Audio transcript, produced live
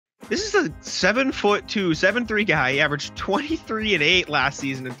This is a 7'2", 7'3" guy. He averaged 23 and 8 last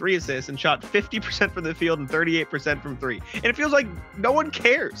season and 3 assists and shot 50% from the field and 38% from 3. And it feels like no one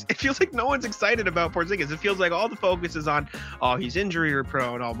cares. It feels like no one's excited about Porzingis. It feels like all the focus is on, oh, he's injury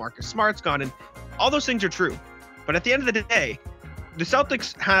prone, oh, Marcus Smart's gone, and all those things are true. But at the end of the day, the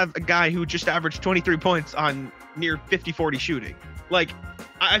Celtics have a guy who just averaged 23 points on near 50-40 shooting. Like,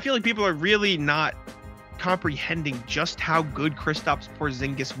 I feel like people are really not comprehending just how good Kristaps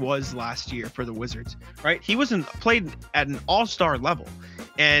Porzingis was last year for the Wizards, right? He played at an all-star level.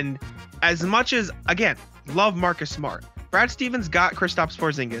 And as much as, again, love Marcus Smart, Brad Stevens got Kristaps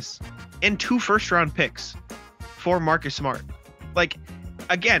Porzingis and 2 first-round picks for Marcus Smart. Like,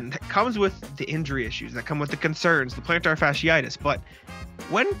 again, that comes with the injury issues, that come with the concerns, the plantar fasciitis. But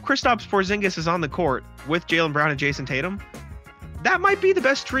when Kristaps Porzingis is on the court with Jaylen Brown and Jason Tatum, that might be the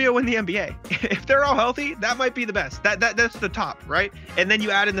best trio in the NBA. If they're all healthy, that might be the best. That's the top, right? And then you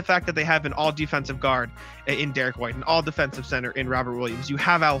add in the fact that they have an all-defensive guard in Derek White, an all-defensive center in Robert Williams. You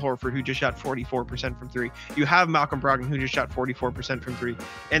have Al Horford, who just shot 44% from 3. You have Malcolm Brogdon, who just shot 44% from 3.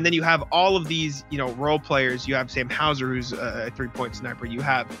 And then you have all of these, role players. You have Sam Hauser, who's a 3-point sniper. You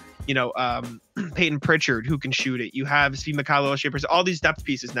have, Peyton Pritchard, who can shoot it. You have Steve Mikhailo, Shapers, all these depth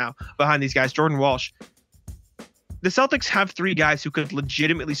pieces now behind these guys. Jordan Walsh. The Celtics have 3 guys who could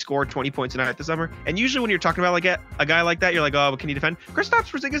legitimately score 20 points a night this summer. And usually when you're talking about like a guy like that, you're like, oh, but can he defend? Kristaps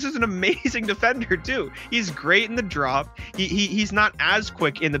Porzingis is an amazing defender too. He's great in the drop. He's not as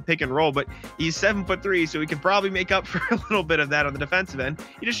quick in the pick and roll, but he's 7'3", so he can probably make up for a little bit of that on the defensive end.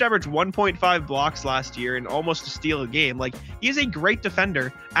 He just averaged 1.5 blocks last year and almost a steal a game. Like, he's a great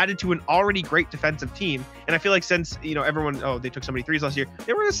defender added to an already great defensive team. And I feel like since, everyone, they took so many threes last year,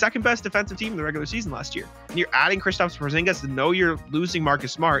 they were the second best defensive team in the regular season last year. And you're adding Kristaps Porzingis, know you're losing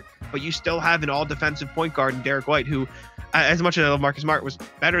Marcus Smart, but you still have an all-defensive point guard in Derek White, who, as much as I love Marcus Smart, was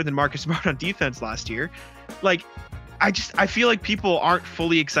better than Marcus Smart on defense last year. Like, I feel like people aren't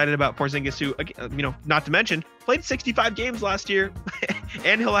fully excited about Porzingis, who, not to mention, played 65 games last year,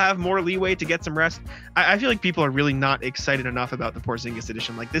 and he'll have more leeway to get some rest. I feel like people are really not excited enough about the Porzingis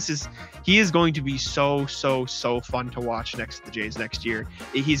edition. Like, he is going to be so fun to watch next to the Jays next year.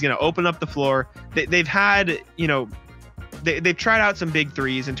 He's going to open up the floor. They've had, they've tried out some big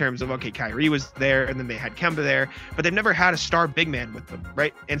threes in terms of, okay, Kyrie was there, and then they had Kemba there, but they've never had a star big man with them,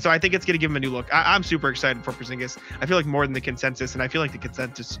 right? And so I think it's going to give him a new look. I'm super excited for Porzingis. I feel like more than the consensus, and I feel like the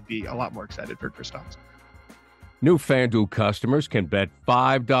consensus would be a lot more excited for Kristaps. New FanDuel customers can bet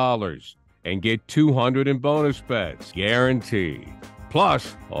 $5 and get $200 in bonus bets, guaranteed.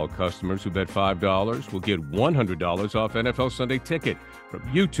 Plus, all customers who bet $5 will get $100 off NFL Sunday Ticket from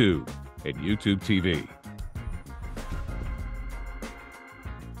YouTube and YouTube TV.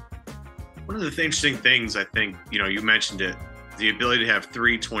 One of the interesting things, I think, you mentioned it, the ability to have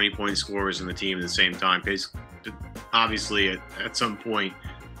 3 20-point scorers in the team at the same time. Obviously, at some point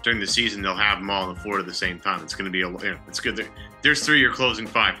during the season, they'll have them all on the floor at the same time. It's going to be it's good. There's 3 your closing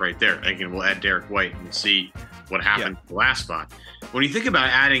 5 right there. Again, we'll add Derek White and we'll see what happened in the last spot. When you think about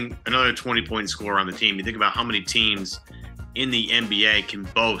adding another 20-point scorer on the team, you think about how many teams in the NBA can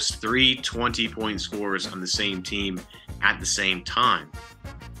boast 3 20-point scorers on the same team at the same time.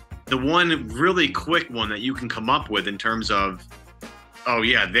 The one really quick one that you can come up with in terms of, oh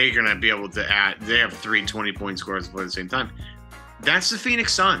yeah, they're going to be able to add, they have 3 20-point scorers at the same time. That's the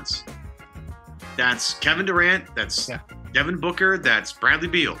Phoenix Suns. That's Kevin Durant. That's Devin Booker. That's Bradley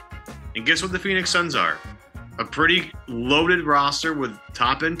Beal. And guess what the Phoenix Suns are? A pretty loaded roster with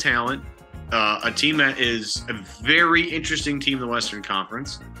top-end talent. A team that is a very interesting team in the Western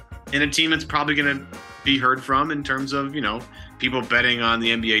Conference. And a team that's probably going to be heard from in terms of, people betting on the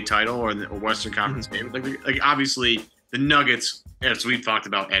NBA title or the Western Conference game. Like obviously, the Nuggets, as we've talked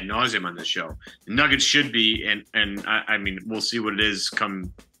about ad nauseum on this show, the Nuggets should be, and I mean, we'll see what it is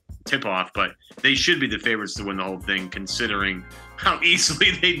come tip-off, but they should be the favorites to win the whole thing, considering how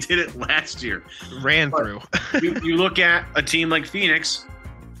easily they did it last year. Ran through. you look at a team like Phoenix,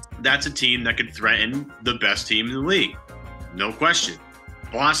 that's a team that could threaten the best team in the league. No question.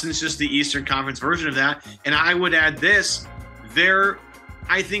 Boston's just the Eastern Conference version of that. And I would add this, they're,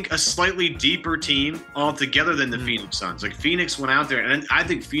 I think, a slightly deeper team altogether than the Phoenix Suns. Like, Phoenix went out there, and I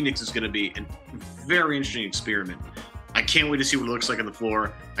think Phoenix is going to be a very interesting experiment. I can't wait to see what it looks like on the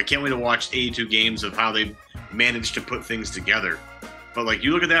floor. I can't wait to watch 82 games of how they managed to put things together. But, like,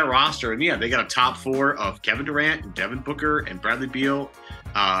 you look at that roster, and, yeah, they got a top 4 of Kevin Durant and Devin Booker and Bradley Beal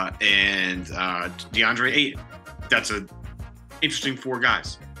and DeAndre Ayton. That's an interesting 4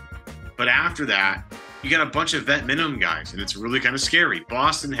 guys. But after that, you got a bunch of vet minimum guys, and it's really kind of scary.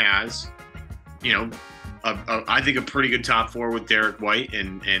 Boston has, I think a pretty good top four with Derek White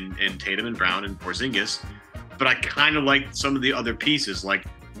and Tatum and Brown and Porzingis. But I kind of like some of the other pieces. Like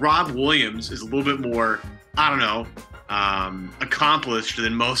Rob Williams is a little bit more, I don't know, accomplished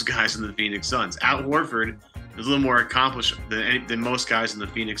than most guys in the Phoenix Suns. Al Horford is a little more accomplished than most guys in the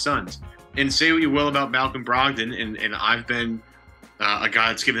Phoenix Suns. And say what you will about Malcolm Brogdon, and I've been a guy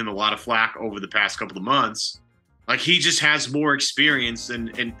that's given him a lot of flack over the past couple of months. Like, he just has more experience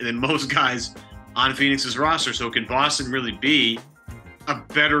than most guys on Phoenix's roster. So can Boston really be a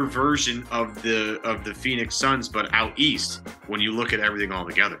better version of the Phoenix Suns, but out east when you look at everything all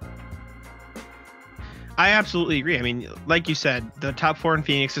together? I absolutely agree. I mean, like you said, the top four in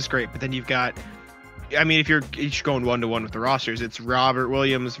Phoenix is great, but then you've got, I mean, if you're each going 1-to-1 with the rosters, it's Robert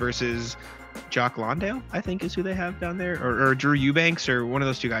Williams versus Jock Landale, I think is who they have down there, or Drew Eubanks, or one of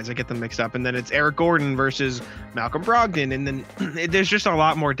those two guys. I get them mixed up. And then it's Eric Gordon versus Malcolm Brogdon. And then there's just a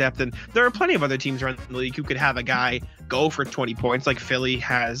lot more depth. And there are plenty of other teams around the league who could have a guy go for 20 points, like Philly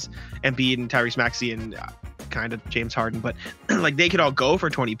has Embiid and Tyrese Maxey and kind of James Harden, but like they could all go for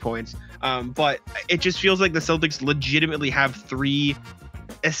 20 points. But it just feels like the Celtics legitimately have three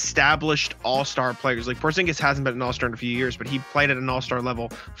established all-star players. Like Porzingis hasn't been an all-star in a few years, but he played at an all-star level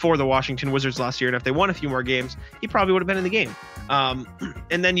for the Washington Wizards last year, and if they won a few more games, he probably would have been in the game.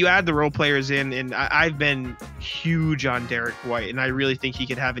 And then you add the role players in, and I've been huge on Derek White, and I really think he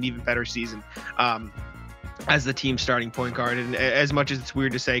could have an even better season as the team's starting point guard. And as much as it's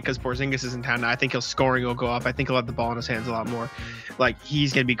weird to say, because Porzingis is in town now, I think his scoring will go up. I think he'll have the ball in his hands a lot more. Like,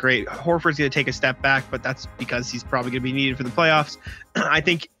 he's going to be great. Horford's going to take a step back, but that's because he's probably going to be needed for the playoffs. I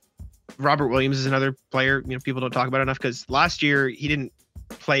think Robert Williams is another player, people don't talk about enough, because last year he didn't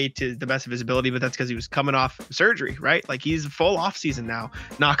play to the best of his ability, but that's because he was coming off surgery, right? Like, he's full off season now,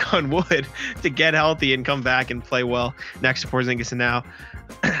 knock on wood, to get healthy and come back and play well next to Porzingis. And now,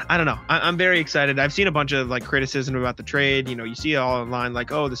 I don't know. I'm very excited. I've seen a bunch of criticism about the trade. You see it all online,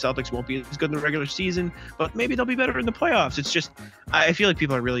 like, oh, the Celtics won't be as good in the regular season, but maybe they'll be better in the playoffs. It's just, I feel like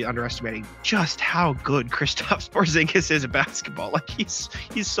people are really underestimating just how good Kristaps Porzingis is at basketball. Like, he's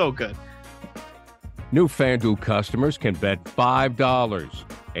so good. New Fanduel customers can bet $5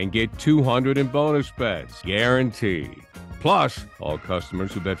 and get $200 in bonus bets, guaranteed. Plus, all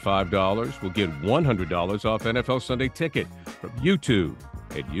customers who bet $5 will get $100 off NFL Sunday Ticket from YouTube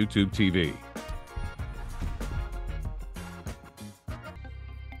at YouTube TV.